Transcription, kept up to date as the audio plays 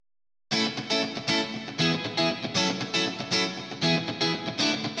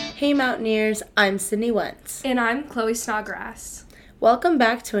Hey Mountaineers, I'm Sydney Wentz. And I'm Chloe Snodgrass. Welcome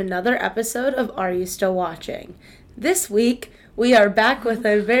back to another episode of Are You Still Watching? This week, we are back with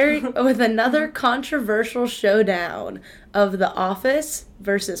another controversial showdown of The Office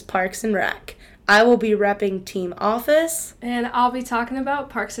versus Parks and Rec. I will be repping Team Office. And I'll be talking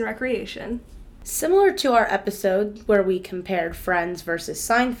about Parks and Recreation. Similar to our episode where we compared Friends versus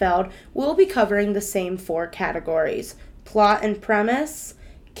Seinfeld, we'll be covering the same four categories: plot and premise,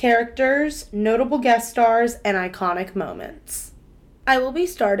 characters, notable guest stars, and iconic moments. I will be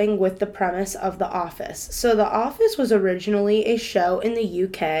starting with the premise of The Office. So The Office was originally a show in the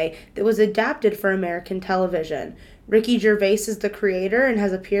UK that was adapted for American television. Ricky Gervais is the creator and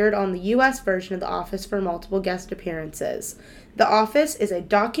has appeared on the US version of The Office for multiple guest appearances. The Office is a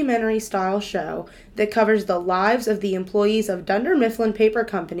documentary-style show that covers the lives of the employees of Dunder Mifflin Paper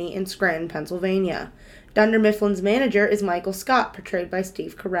Company in Scranton, Pennsylvania. Dunder Mifflin's manager is Michael Scott, portrayed by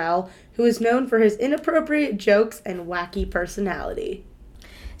Steve Carell, who is known for his inappropriate jokes and wacky personality.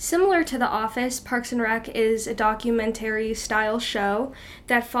 Similar to The Office, Parks and Rec is a documentary-style show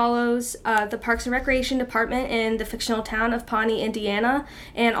that follows the Parks and Recreation Department in the fictional town of Pawnee, Indiana,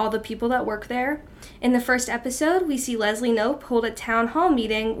 and all the people that work there. In the first episode, we see Leslie Knope hold a town hall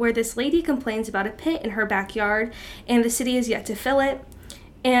meeting where this lady complains about a pit in her backyard, and the city is yet to fill it.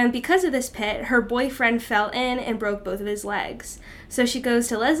 And because of this pit, her boyfriend fell in and broke both of his legs. So she goes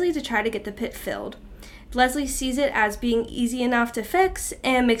to Leslie to try to get the pit filled. Leslie sees it as being easy enough to fix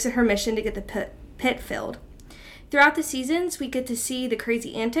and makes it her mission to get the pit filled. Throughout the seasons, we get to see the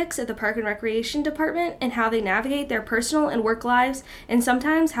crazy antics of the Park and Recreation Department and how they navigate their personal and work lives, and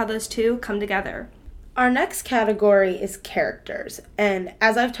sometimes how those two come together. Our next category is characters, and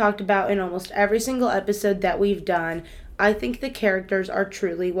as I've talked about in almost every single episode that we've done, I think the characters are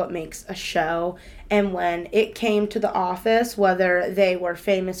truly what makes a show. And when it came to The Office, whether they were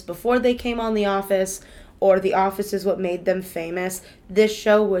famous before they came on The Office or The Office is what made them famous, this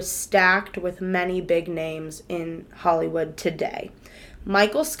show was stacked with many big names in Hollywood today.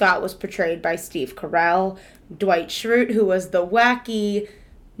 Michael Scott was portrayed by Steve Carell. Dwight Schrute, who was the wacky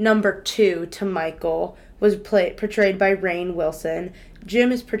number 2 to Michael, was portrayed by Rainn Wilson.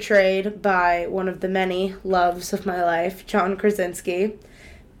 Jim is portrayed by one of the many loves of my life, John Krasinski.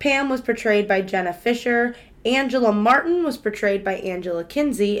 Pam was portrayed by Jenna Fisher. Angela Martin was portrayed by Angela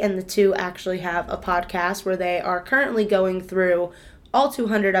Kinsey, and the two actually have a podcast where they are currently going through all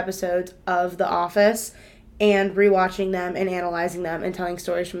 200 episodes of The Office and rewatching them and analyzing them and telling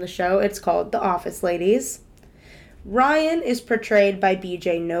stories from the show. It's called The Office Ladies. Ryan is portrayed by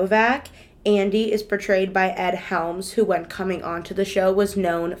BJ Novak. Andy is portrayed by Ed Helms, who when coming onto the show was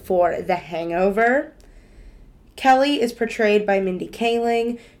known for The Hangover. Kelly is portrayed by Mindy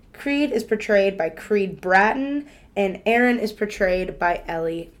Kaling. Creed is portrayed by Creed Bratton. And Aaron is portrayed by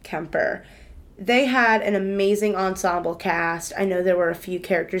Ellie Kemper. They had an amazing ensemble cast. I know there were a few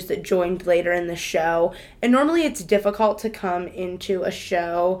characters that joined later in the show. And normally it's difficult to come into a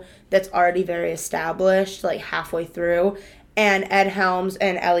show that's already very established, like halfway through. And Ed Helms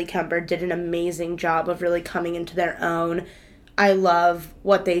and Ellie Kemper did an amazing job of really coming into their own. I love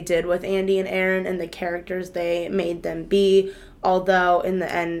what they did with Andy and Aaron and the characters they made them be. Although in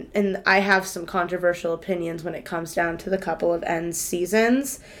the end, and I have some controversial opinions when it comes down to the couple of end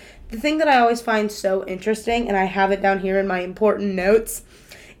seasons. The thing that I always find so interesting, and I have it down here in my important notes,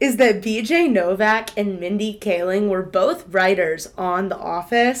 is that BJ Novak and Mindy Kaling were both writers on The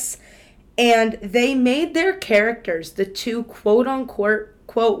Office. And they made their characters the two quote-unquote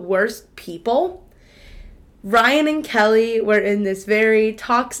quote worst people. Ryan and Kelly were in this very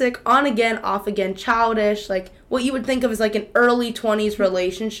toxic, on-again, off-again, childish, like what you would think of as like an early 20s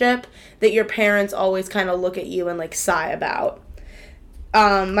relationship that your parents always kind of look at you and like sigh about.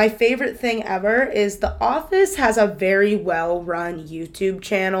 My favorite thing ever is The Office has a very well-run YouTube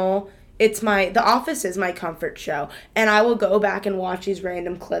channel. The Office is my comfort show, and I will go back and watch these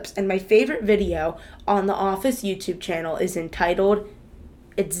random clips, and my favorite video on The Office YouTube channel is entitled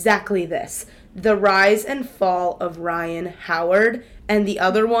exactly this: The Rise and Fall of Ryan Howard, and the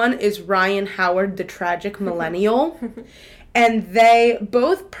other one is Ryan Howard, the Tragic Millennial, and they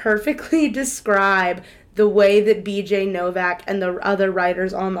both perfectly describe the way that BJ Novak and the other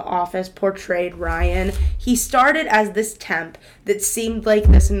writers on The Office portrayed Ryan. He started as this temp that seemed like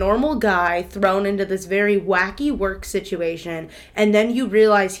this normal guy thrown into this very wacky work situation, and then you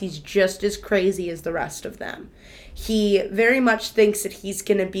realize he's just as crazy as the rest of them. He very much thinks that he's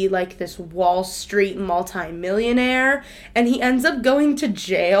going to be like this Wall Street multi-millionaire, and he ends up going to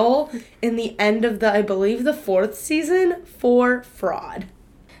jail in the end of I believe the 4th season for fraud.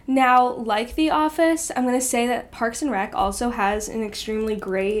 Now, like The Office, I'm going to say that Parks and Rec also has an extremely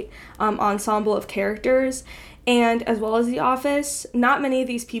great ensemble of characters. And as well as The Office, not many of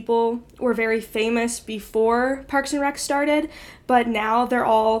these people were very famous before Parks and Rec started, but now they're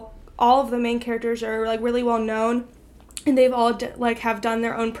all of the main characters are like really well known. And they've all have done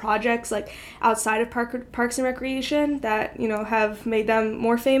their own projects like outside of Parks and Recreation that, have made them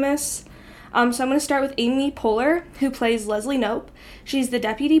more famous. So I'm going to start with Amy Poehler, who plays Leslie Knope. She's the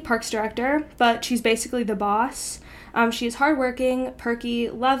deputy parks director, but she's basically the boss. She is hardworking, perky,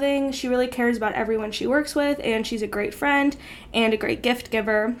 loving. She really cares about everyone she works with, and she's a great friend and a great gift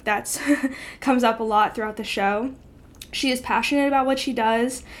giver. That's comes up a lot throughout the show. She is passionate about what she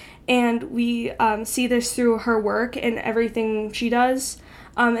does, and we see this through her work and everything she does.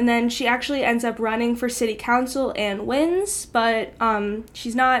 And then she actually ends up running for city council and wins, but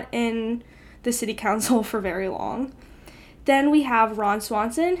she's not in the city council for very long. Then we have Ron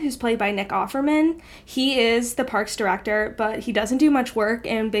Swanson, who's played by Nick Offerman. He is the parks director, but he doesn't do much work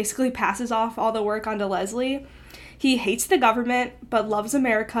and basically passes off all the work onto Leslie. He hates the government, but loves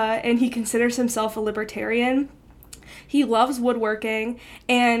America, and he considers himself a libertarian. He loves woodworking,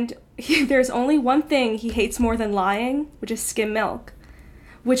 and there's only one thing he hates more than lying, which is skim milk,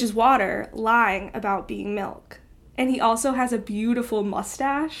 which is water lying about being milk. And he also has a beautiful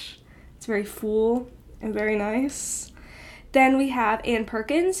mustache. It's very full and very nice. Then we have Ann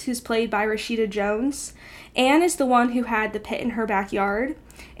Perkins, who's played by Rashida Jones. Ann is the one who had the pit in her backyard,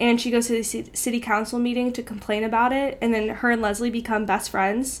 and she goes to the city council meeting to complain about it, and then her and Leslie become best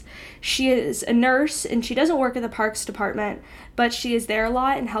friends. She is a nurse, and she doesn't work at the parks department, but she is there a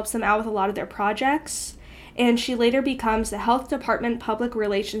lot and helps them out with a lot of their projects. And she later becomes the health department public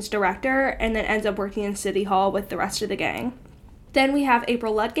relations director, and then ends up working in City Hall with the rest of the gang. Then we have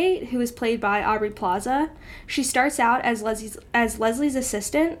April Ludgate, who is played by Aubrey Plaza. She starts out as Leslie's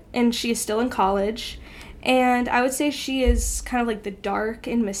assistant, and she is still in college. And I would say she is kind of like the dark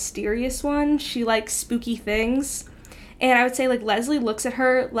and mysterious one. She likes spooky things. And I would say Leslie looks at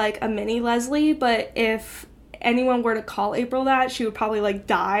her like a mini Leslie, but if anyone were to call April that, she would probably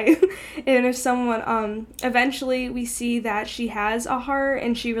die. And if someone, eventually we see that she has a heart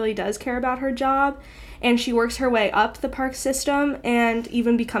and she really does care about her job. And she works her way up the park system and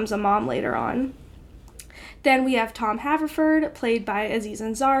even becomes a mom later on. Then we have Tom Haverford, played by Aziz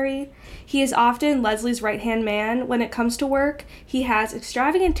Ansari. He is often Leslie's right-hand man when it comes to work. He has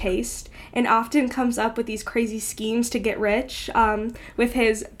extravagant taste and often comes up with these crazy schemes to get rich with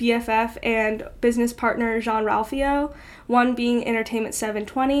his BFF and business partner Jean Ralphio, one being Entertainment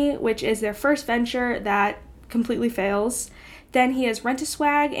 720, which is their first venture that completely fails. Then he has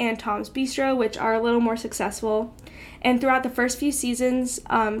Rent-A-Swag and Tom's Bistro, which are a little more successful. And throughout the first few seasons,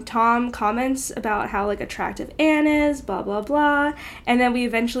 Tom comments about how attractive Anne is, blah, blah, blah. And then we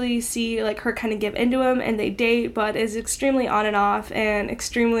eventually see her kind of give into him and they date, but is extremely on and off and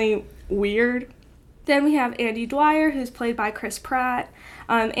extremely weird. Then we have Andy Dwyer, who's played by Chris Pratt.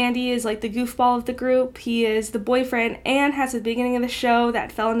 Andy is the goofball of the group. He is the boyfriend Anne has at the beginning of the show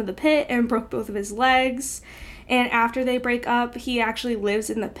that fell into the pit and broke both of his legs. And after they break up, he actually lives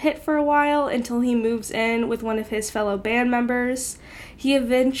in the pit for a while until he moves in with one of his fellow band members. He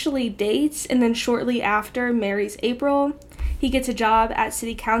eventually dates and then shortly after marries April. He gets a job at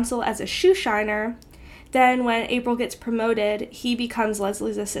city council as a shoe shiner. Then when April gets promoted, he becomes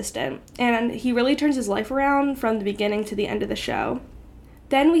Leslie's assistant. And he really turns his life around from the beginning to the end of the show.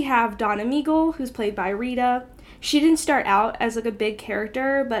 Then we have Donna Meagle, who's played by Rita. She didn't start out as a big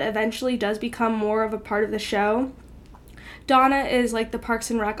character, but eventually does become more of a part of the show. Donna is the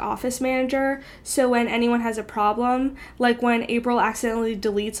Parks and Rec office manager, so when anyone has a problem, when April accidentally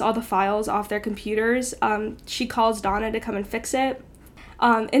deletes all the files off their computers, she calls Donna to come and fix it.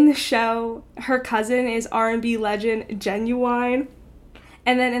 In the show, her cousin is R&B legend Genuine.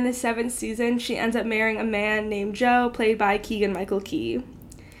 And then in the 7th season, she ends up marrying a man named Joe, played by Keegan-Michael Key.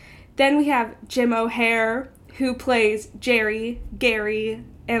 Then we have Jim O'Hare, who plays Jerry, Gary,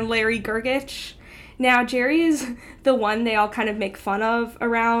 and Larry Gergich. Now, Jerry is the one they all kind of make fun of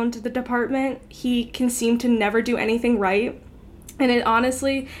around the department. He can seem to never do anything right. And it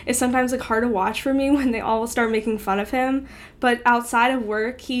honestly is sometimes hard to watch for me when they all start making fun of him. But outside of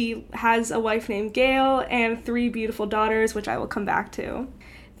work, he has a wife named Gail and 3 beautiful daughters, which I will come back to.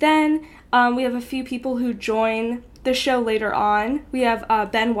 Then we have a few people who join the show later on. We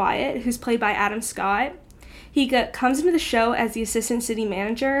have Ben Wyatt, who's played by Adam Scott. He comes into the show as the assistant city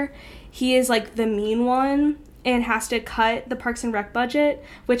manager. He is the mean one and has to cut the Parks and Rec budget,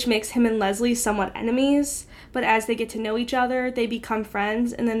 which makes him and Leslie somewhat enemies. But as they get to know each other, they become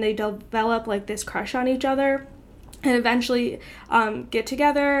friends, and then they develop this crush on each other. and eventually get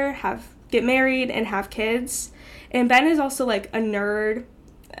together, get married, and have kids. And Ben is also like a nerd.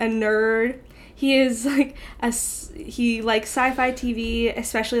 He is like he likes sci-fi TV,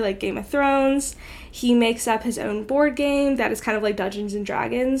 especially like Game of Thrones. He makes up his own board game that is kind of like Dungeons and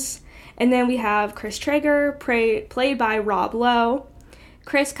Dragons. And then we have Chris Traeger, played by Rob Lowe.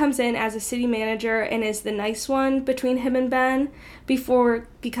 Chris comes in as a city manager and is the nice one between him and Ben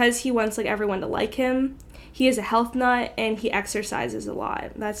because he wants like everyone to like him. He is a health nut and he exercises a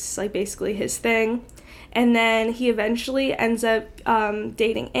lot. That's like basically his thing. And then he eventually ends up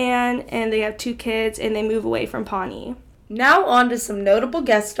dating Anne, and they have 2 kids, and they move away from Pawnee. Now on to some notable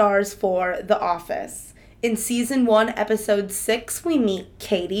guest stars for The Office. In Season 1, Episode 6, we meet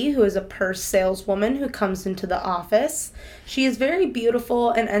Katie, who is a purse saleswoman who comes into the office. She is very beautiful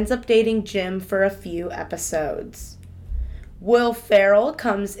and ends up dating Jim for a few episodes. Will Ferrell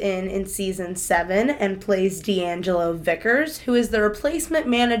comes in Season 7 and plays D'Angelo Vickers, who is the replacement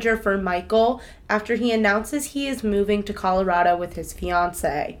manager for Michael after he announces he is moving to Colorado with his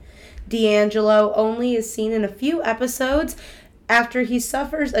fiancée. D'Angelo only is seen in a few episodes after he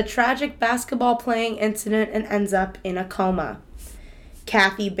suffers a tragic basketball playing incident and ends up in a coma.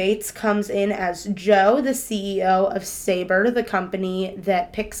 Kathy Bates comes in as Joe, the CEO of Sabre, the company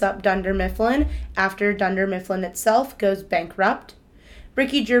that picks up Dunder Mifflin after Dunder Mifflin itself goes bankrupt.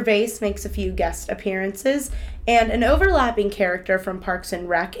 Ricky Gervais makes a few guest appearances, and an overlapping character from Parks and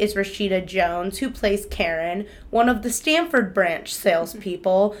Rec is Rashida Jones, who plays Karen, one of the Stanford branch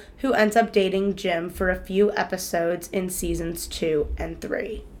salespeople who ends up dating Jim for a few episodes in Seasons 2 and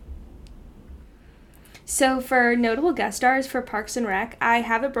 3. So for notable guest stars for Parks and Rec, I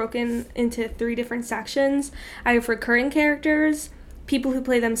have it broken into 3 different sections. I have recurring characters, people who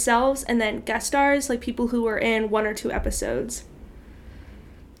play themselves, and then guest stars, like people who were in 1 or 2 episodes.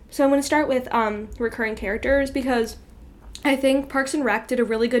 So I'm going to start with recurring characters because I think Parks and Rec did a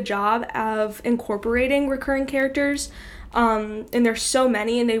really good job of incorporating recurring characters. And there's so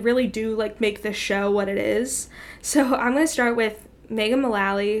many, and they really do like make this show what it is. So I'm going to start with Megan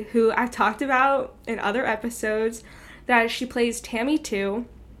Mullally, who I've talked about in other episodes, that she plays Tammy 2.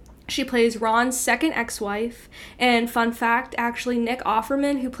 She plays Ron's second ex-wife, and fun fact, actually Nick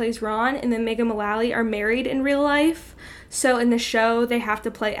Offerman, who plays Ron, and then Megan Mullally are married in real life. So in the show, they have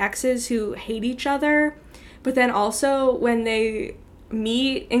to play exes who hate each other, but then also when they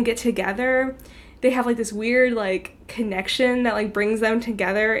meet and get together, they have like this weird like connection that like brings them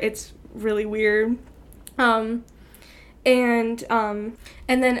together. It's really weird. And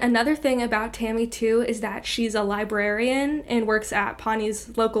then another thing about Tammy too is that she's a librarian and works at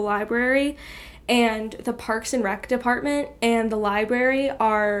Pawnee's local library, and the Parks and Rec department and the library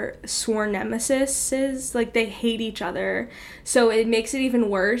are sworn nemesis. Like they hate each other, so it makes it even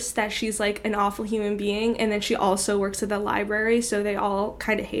worse that she's like an awful human being, and then she also works at the library, so they all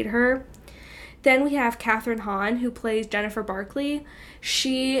kind of hate her. Then we have Katherine Hahn, who plays Jennifer Barkley.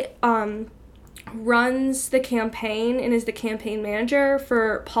 She runs the campaign and is the campaign manager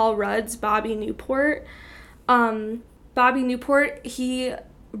for Paul Rudd's Bobby Newport. Bobby Newport, he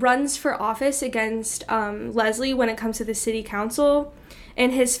runs for office against Leslie when it comes to the city council,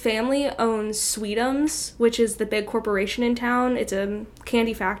 and his family owns Sweetums, which is the big corporation in town. It's a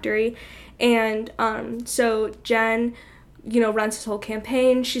candy factory, and so Jen, runs his whole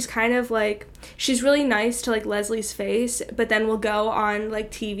campaign. She's kind of like, she's really nice to like Leslie's face, but then will go on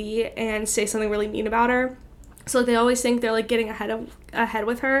like TV and say something really mean about her. So they always think they're like getting ahead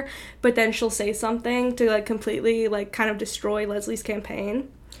with her, but then she'll say something to like completely like kind of destroy Leslie's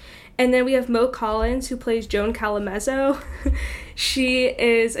campaign. And then we have Mo Collins, who plays Joan Calamezzo. She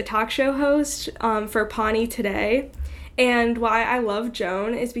is a talk show host for Pawnee Today. And why I love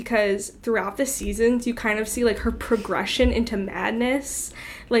Joan is because throughout the seasons, you kind of see, like, her progression into madness.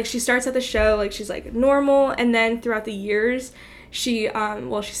 Like, she starts at the show, like, she's, like, normal, and then throughout the years, she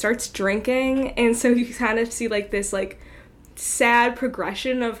starts drinking, and so you kind of see, like, this, like, sad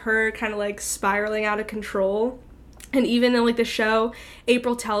progression of her kind of, like, spiraling out of control. And even in, like, the show,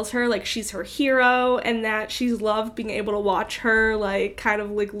 April tells her, like, she's her hero, and that she's loved being able to watch her, like, kind of,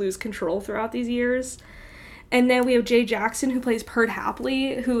 like, lose control throughout these years. And then we have Jay Jackson, who plays Perd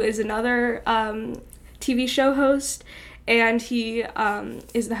Hapley, who is another TV show host, and he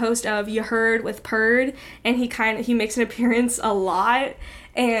is the host of You Heard with Perd, and he makes an appearance a lot,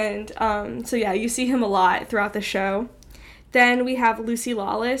 and so yeah, you see him a lot throughout the show. Then we have Lucy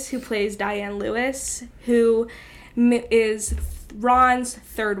Lawless, who plays Diane Lewis, who is Ron's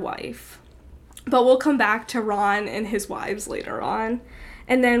third wife, but we'll come back to Ron and his wives later on.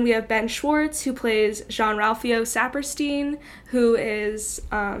 And then we have Ben Schwartz, who plays Jean-Ralphio Saperstein, who is,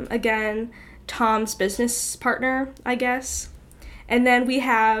 again, Tom's business partner, I guess. And then we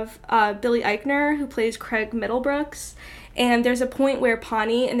have Billy Eichner, who plays Craig Middlebrooks. And there's a point where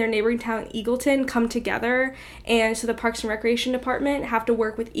Pawnee and their neighboring town, Eagleton, come together. And so the Parks and Recreation Department have to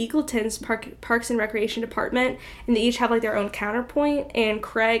work with Eagleton's Parks and Recreation Department. And they each have, like, their own counterpoint. And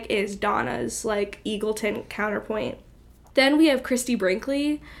Craig is Donna's, like, Eagleton counterpoint. Then we have Christy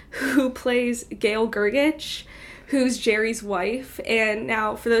Brinkley, who plays Gail Gergich, who's Jerry's wife. And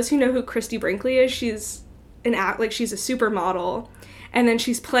now, for those who know who Christy Brinkley is, she's she's a supermodel. And then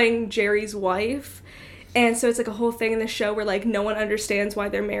she's playing Jerry's wife. And so it's, like, a whole thing in the show where, like, no one understands why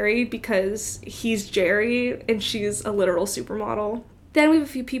they're married because he's Jerry and she's a literal supermodel. Then we have a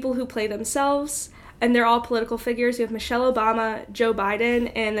few people who play themselves, and they're all political figures. We have Michelle Obama, Joe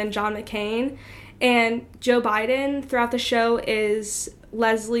Biden, and then John McCain. And Joe Biden, throughout the show, is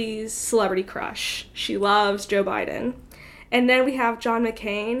Leslie's celebrity crush. She loves Joe Biden. And then we have John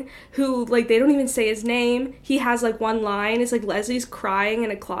McCain, who, like, they don't even say his name. He has, like, one line. It's, like, Leslie's crying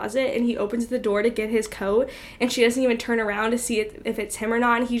in a closet, and he opens the door to get his coat, and she doesn't even turn around to see if it's him or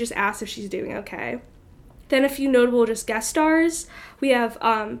not, and he just asks if she's doing okay. Then a few notable just guest stars. We have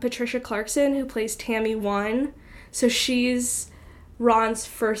Patricia Clarkson, who plays Tammy 1. So she's Ron's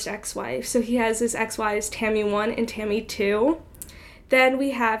first ex-wife. So he has his ex-wives Tammy 1 and Tammy 2. Then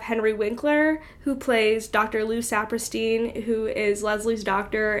we have Henry Winkler, who plays Dr. Lou Saperstein, who is Leslie's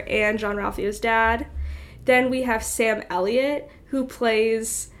doctor and John Ralphio's dad. Then we have Sam Elliott, who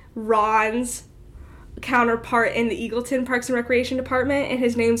plays Ron's counterpart in the Eagleton Parks and Recreation Department, and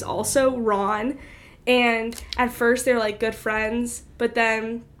his name's also Ron. And at first they're, like, good friends, but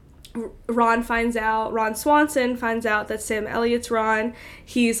then Ron Swanson finds out that Sam Elliott's Ron.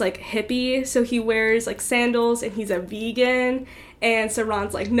 He's, like, hippie, so he wears, like, sandals, and he's a vegan. And so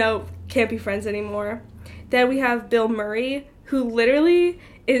Ron's like, nope, can't be friends anymore. Then we have Bill Murray, who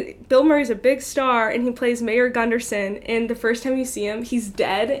Bill Murray's a big star, and he plays Mayor Gunderson. And the first time you see him, he's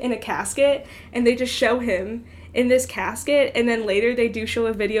dead in a casket, and they just show him in this casket. And then later they do show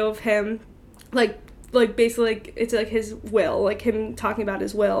a video of him, like basically, like, it's, like, his will, like, him talking about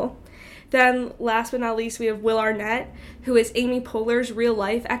his will. Then, last but not least, we have Will Arnett, who is Amy Poehler's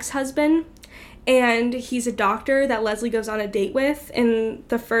real-life ex-husband. And he's a doctor that Leslie goes on a date with in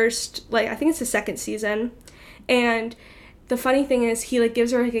the first, like, I think it's the second season. And the funny thing is, he, like,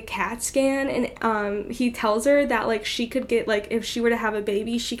 gives her, like, a CAT scan, and he tells her that, like, she could get, like, if she were to have a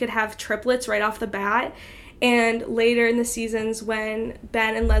baby, she could have triplets right off the bat. And later in the seasons, when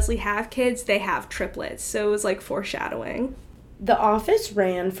Ben and Leslie have kids, they have triplets. So it was, like, foreshadowing. The Office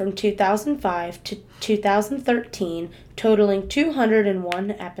ran from 2005 to 2013, totaling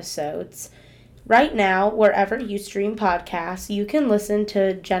 201 episodes. Right now, wherever you stream podcasts, you can listen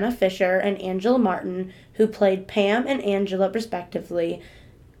to Jenna Fisher and Angela Martin, who played Pam and Angela respectively,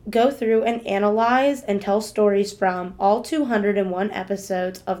 go through and analyze and tell stories from all 201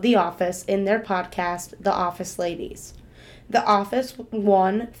 episodes of The Office in their podcast, The Office Ladies. The Office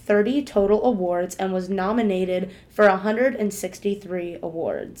won 30 total awards and was nominated for 163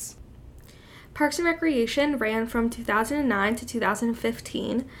 awards. Parks and Recreation ran from 2009 to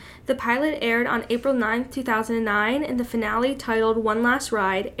 2015. The pilot aired on April 9, 2009, and the finale, titled One Last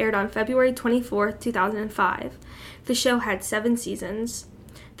Ride, aired on February 24, 2005. The show had 7 seasons.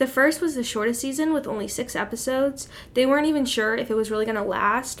 The first was the shortest season with only 6 episodes. They weren't even sure if it was really going to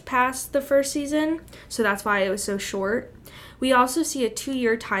last past the first season, so that's why it was so short. We also see a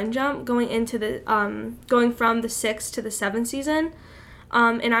 2-year time jump going from the 6th to the 7th season.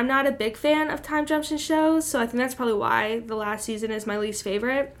 And I'm not a big fan of time jumps in shows, so I think that's probably why the last season is my least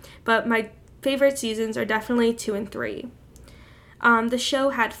favorite. But my favorite seasons are definitely 2 and 3. The show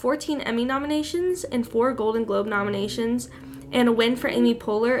had 14 Emmy nominations and 4 Golden Globe nominations, and a win for Amy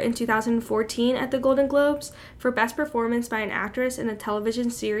Poehler in 2014 at the Golden Globes for Best Performance by an Actress in a Television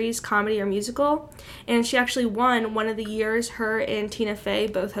Series, Comedy, or Musical. And she actually won one of the years her and Tina Fey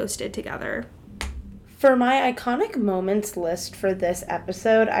both hosted together. For my iconic moments list for this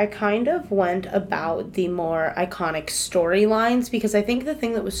episode, I kind of went about the more iconic storylines, because I think the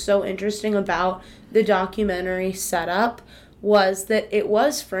thing that was so interesting about the documentary setup was that it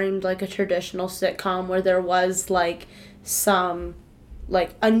was framed like a traditional sitcom, where there was, like,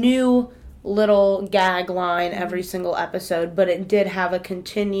 a new little gag line every single episode, but it did have a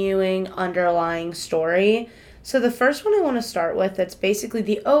continuing underlying story. So the first one I want to start with, that's basically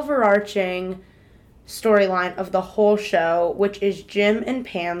the overarching storyline of the whole show, which is Jim and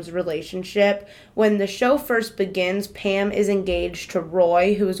Pam's relationship. When the show first begins, Pam is engaged to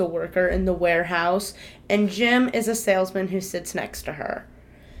Roy, who is a worker in the warehouse, and Jim is a salesman who sits next to her.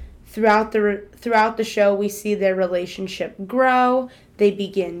 Throughout the show, we see their relationship grow. They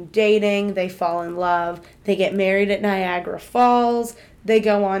begin dating, they fall in love, they get married at Niagara Falls, they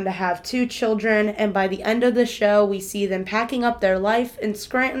go on to have 2 children, and by the end of the show, we see them packing up their life in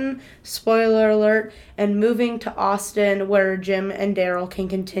Scranton, spoiler alert, and moving to Austin, where Jim and Daryl can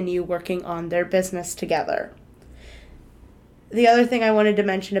continue working on their business together. The other thing I wanted to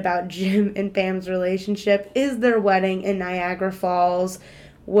mention about Jim and Pam's relationship is their wedding in Niagara Falls,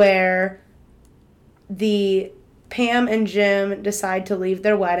 where Pam and Jim decide to leave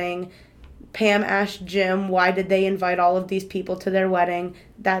their wedding. Pam asked Jim why did they invite all of these people to their wedding.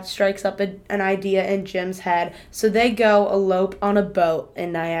 That strikes up an idea in Jim's head. So they go elope on a boat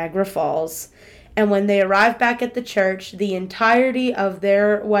in Niagara Falls. And when they arrive back at the church, the entirety of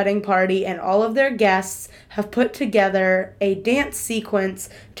their wedding party and all of their guests have put together a dance sequence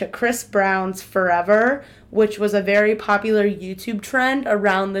to Chris Brown's Forever, which was a very popular YouTube trend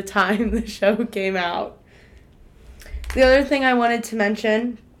around the time the show came out. The other thing I wanted to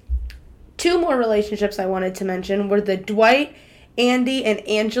mention, 2 more relationships I wanted to mention, were the Dwight, Andy, and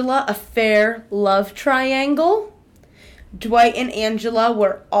Angela affair love triangle. Dwight and Angela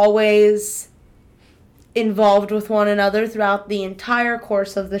were always involved with one another throughout the entire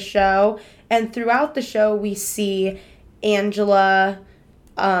course of the show, and throughout the show we see Angela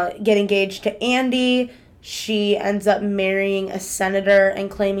get engaged to Andy. She ends up marrying a senator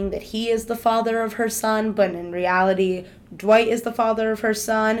and claiming that he is the father of her son, but in reality Dwight is the father of her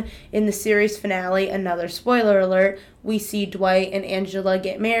son. In the series finale, another spoiler alert, we see Dwight and Angela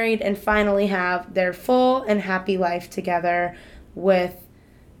get married and finally have their full and happy life together, with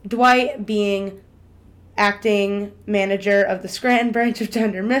Dwight being acting manager of the Scranton branch of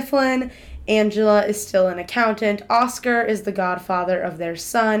Dunder Mifflin. Angela is still an accountant. Oscar is the godfather of their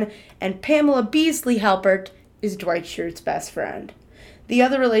son. And Pamela Beasley Halpert is Dwight Schrute's best friend. The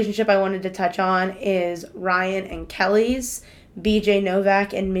other relationship I wanted to touch on is Ryan and Kelly's. BJ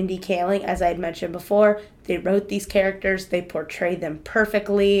Novak and Mindy Kaling, as I had mentioned before, they wrote these characters. They portrayed them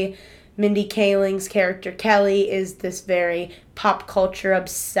perfectly. Mindy Kaling's character Kelly is this very pop culture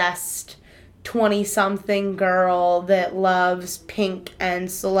obsessed 20-something girl that loves Pink and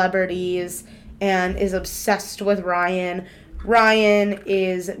celebrities and is obsessed with Ryan. Ryan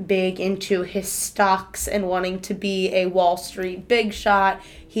is big into his stocks and wanting to be a Wall Street big shot.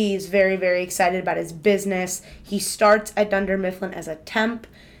 He's very, very excited about his business. He starts at Dunder Mifflin as a temp.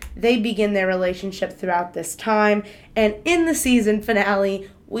 They begin their relationship throughout this time, and in the season finale,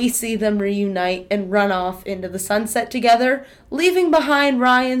 we see them reunite and run off into the sunset together, leaving behind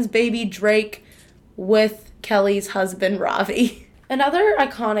Ryan's baby Drake with Kelly's husband Ravi. Another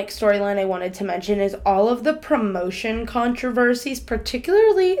iconic storyline I wanted to mention is all of the promotion controversies,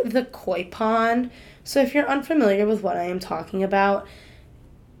 particularly the koi pond. So if you're unfamiliar with what I am talking about,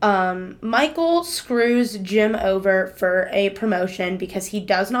 Michael screws Jim over for a promotion because he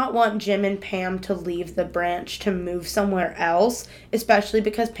does not want Jim and Pam to leave the branch to move somewhere else, especially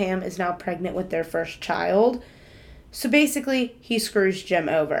because Pam is now pregnant with their first child. So basically, he screws Jim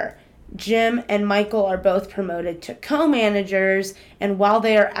over. Jim and Michael are both promoted to co-managers, and while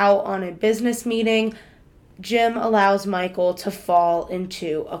they are out on a business meeting, Jim allows Michael to fall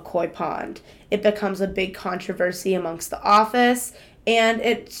into a koi pond. It becomes a big controversy amongst the office, and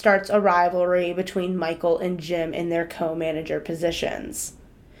it starts a rivalry between Michael and Jim in their co-manager positions.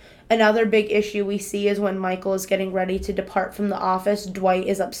 Another big issue we see is when Michael is getting ready to depart from the office, Dwight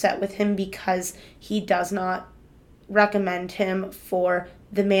is upset with him because he does not recommend him for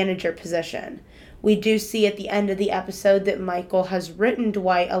the manager position. We do see at the end of the episode that Michael has written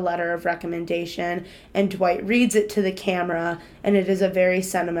Dwight a letter of recommendation, and Dwight reads it to the camera, and it is a very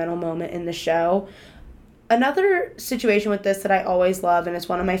sentimental moment in the show. Another situation with this that I always love, and it's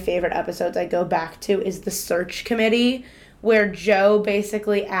one of my favorite episodes I go back to, is the search committee, where Joe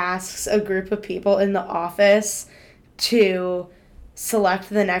basically asks a group of people in the office to select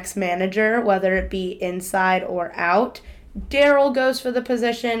the next manager, whether it be inside or out. Daryl goes for the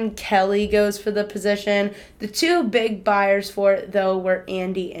position. Kelly goes for the position. The 2 big buyers for it, though, were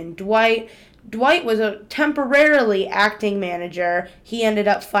Andy and Dwight. Dwight was a temporarily acting manager. He ended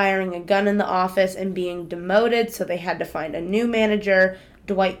up firing a gun in the office and being demoted, so they had to find a new manager.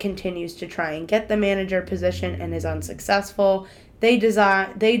 Dwight continues to try and get the manager position and is unsuccessful. They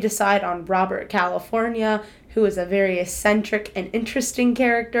decide on Robert California, who is a very eccentric and interesting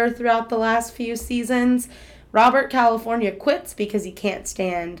character throughout the last few seasons. Robert California quits because he can't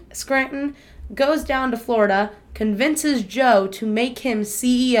stand Scranton, goes down to Florida, convinces Joe to make him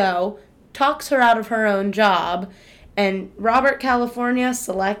CEO, talks her out of her own job, and Robert California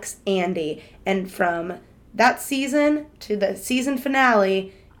selects Andy. And from that season to the season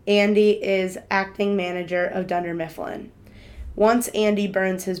finale, Andy is acting manager of Dunder Mifflin. Once Andy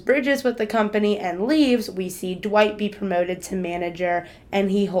burns his bridges with the company and leaves, we see Dwight be promoted to manager,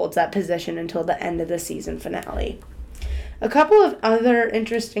 and he holds that position until the end of the season finale. A couple of other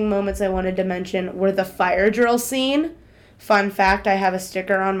interesting moments I wanted to mention were the fire drill scene. Fun fact, I have a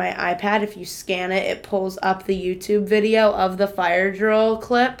sticker on my iPad. If you scan it, it pulls up the YouTube video of the fire drill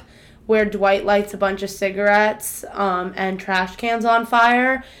clip where Dwight lights a bunch of cigarettes and trash cans on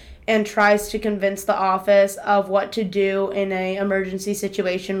fire and tries to convince the office of what to do in an emergency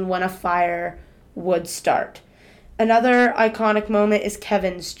situation when a fire would start. Another iconic moment is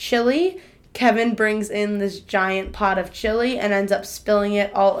Kevin's chili. Kevin brings in this giant pot of chili and ends up spilling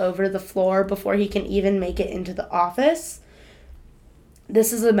it all over the floor before he can even make it into the office.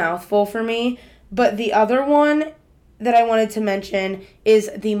 This is a mouthful for me, but the other one that I wanted to mention is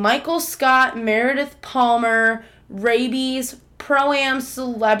the Michael Scott, Meredith Palmer, rabies Pro-Am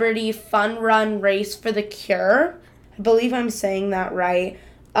Celebrity Fun Run Race for the Cure. I believe I'm saying that right.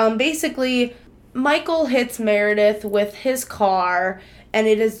 Basically, Michael hits Meredith with his car, and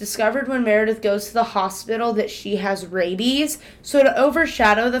it is discovered when Meredith goes to the hospital that she has rabies. So to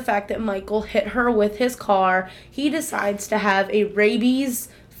overshadow the fact that Michael hit her with his car, he decides to have a rabies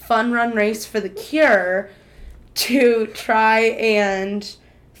fun run race for the cure to try and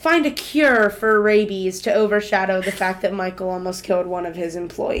find a cure for rabies to overshadow the fact that Michael almost killed one of his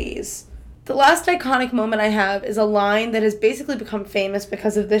employees. The last iconic moment I have is a line that has basically become famous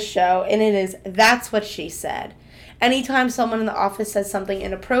because of this show, and it is, "That's what she said." Anytime someone in the office says something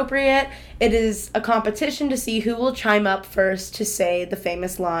inappropriate, it is a competition to see who will chime up first to say the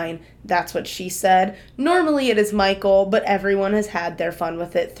famous line, "That's what she said." Normally it is Michael, but everyone has had their fun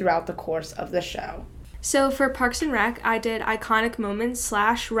with it throughout the course of the show. So for Parks and Rec, I did iconic moments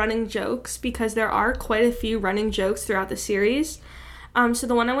 / running jokes because there are quite a few running jokes throughout the series. So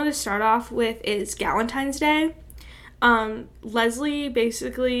the one I want to start off with is Galentine's Day. Leslie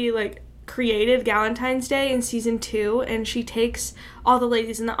basically created Galentine's Day in season 2, and she takes all the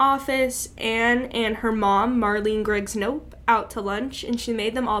ladies in the office, Anne and her mom, Marlene Griggs Nope, out to lunch, and she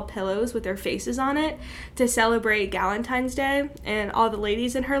made them all pillows with their faces on it to celebrate Galentine's Day and all the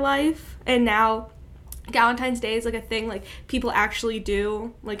ladies in her life. And now Galentine's Day is a thing people actually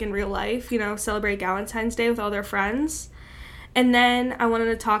do in real life, celebrate Galentine's Day with all their friends. And then I wanted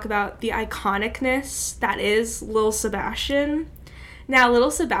to talk about the iconicness that is Lil Sebastian. Now,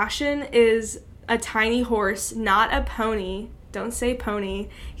 Little Sebastian is a tiny horse, not a pony. Don't say pony.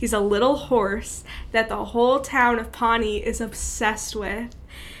 He's a little horse that the whole town of Pawnee is obsessed with.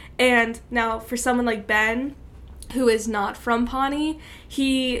 And now, for someone like Ben, who is not from Pawnee,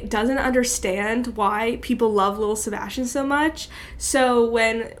 he doesn't understand why people love Little Sebastian so much. So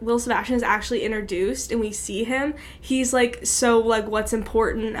when Little Sebastian is actually introduced and we see him, he's what's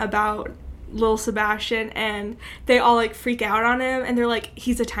important about Little Sebastian, and they all freak out on him, and they're like,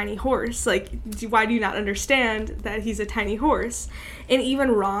 he's a tiny horse, why do you not understand that he's a tiny horse? And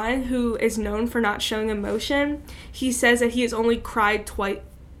even Ron, who is known for not showing emotion, he says that he has only cried twice.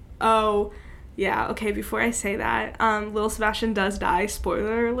 Oh yeah, okay, before I say that, Little Sebastian does die,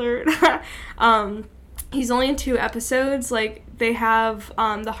 spoiler alert. He's only in 2 episodes. They have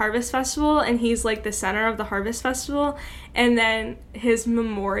the Harvest Festival, and he's the center of the Harvest Festival, and then his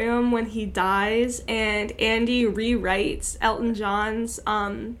memoriam when he dies, and Andy rewrites Elton John's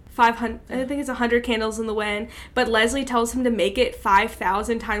 500, I think it's 100 Candles in the Wind, but Leslie tells him to make it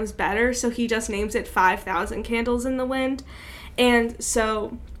 5,000 times better, so he just names it 5,000 Candles in the Wind. And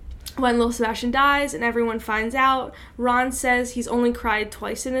so when Little Sebastian dies and everyone finds out, Ron says he's only cried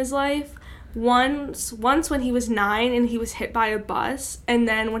twice in his life. Once when he was 9 and he was hit by a bus, and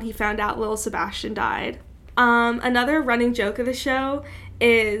then when he found out Little Sebastian died. Another running joke of the show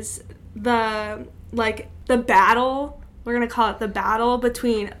is the battle, we're gonna call it the battle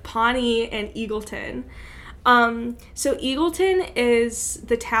between Pawnee and Eagleton. So Eagleton is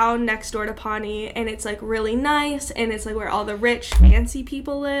the town next door to Pawnee, and it's really nice, and it's where all the rich fancy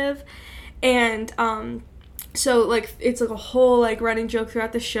people live. And so it's a whole running joke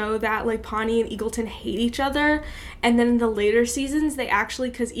throughout the show that Pawnee and Eagleton hate each other. And then in the later seasons, they actually,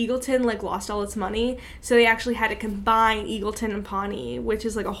 because Eagleton lost all its money, so they actually had to combine Eagleton and Pawnee, which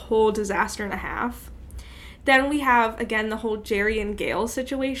is a whole disaster and a half. Then we have again the whole Jerry and Gail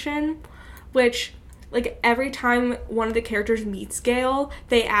situation, which every time one of the characters meets Gail,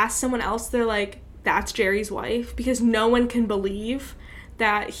 they ask someone else, they're like, "That's Jerry's wife," because no one can believe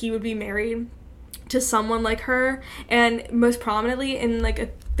that he would be married to someone like her. And most prominently in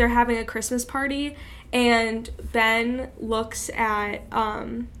they're having a Christmas party, and Ben looks at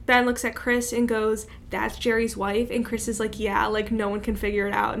Chris and goes, "That's Jerry's wife," and Chris is yeah, no one can figure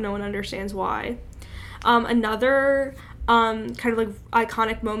it out, no one understands why. Another kind of like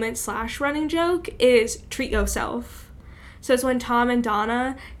iconic moment / running joke is treat yourself. So it's when Tom and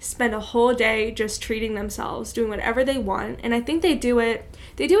Donna spend a whole day just treating themselves, doing whatever they want. And I think they do it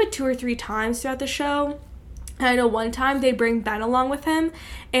 2 or 3 times throughout the show. And I know one time they bring Ben along with him,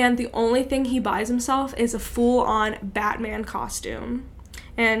 and the only thing he buys himself is a full-on Batman costume.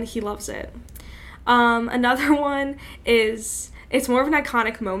 And he loves it. Another one is, it's more of an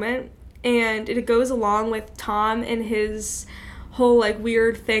iconic moment, and it goes along with Tom and his whole like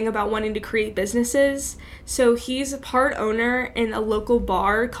weird thing about wanting to create businesses. So he's a part owner in a local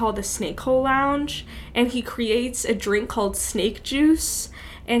bar called the Snake Hole Lounge, and he creates a drink called snake juice,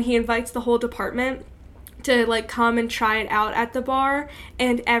 and he invites the whole department to like come and try it out at the bar,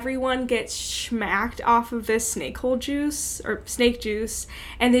 and everyone gets smacked off of this snake juice,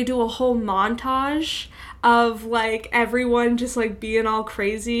 and they do a whole montage of like everyone just like being all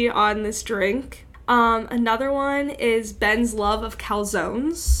crazy on this drink. Another one is Ben's love of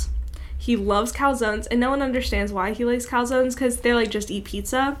calzones. He loves calzones, and no one understands why he likes calzones, because they like just eat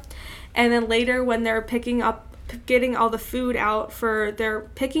pizza. And then later when they're picking all the food out for their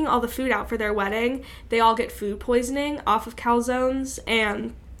wedding, they all get food poisoning off of calzones,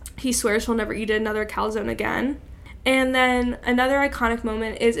 and he swears he'll never eat another calzone again. And then another iconic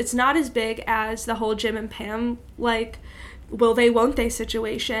moment is, it's not as big as the whole Jim and Pam like will they won't they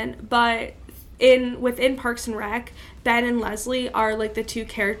situation, but within Parks and Rec, Ben and Leslie are like the 2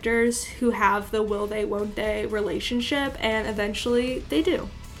 characters who have the will they won't they relationship, and eventually they do.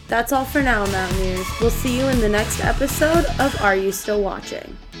 That's all for now, Mountaineers. We'll see you in the next episode of Are You Still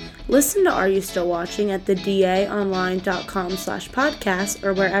Watching? Listen to Are You Still Watching at thedaonline.com/podcast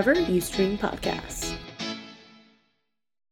or wherever you stream podcasts.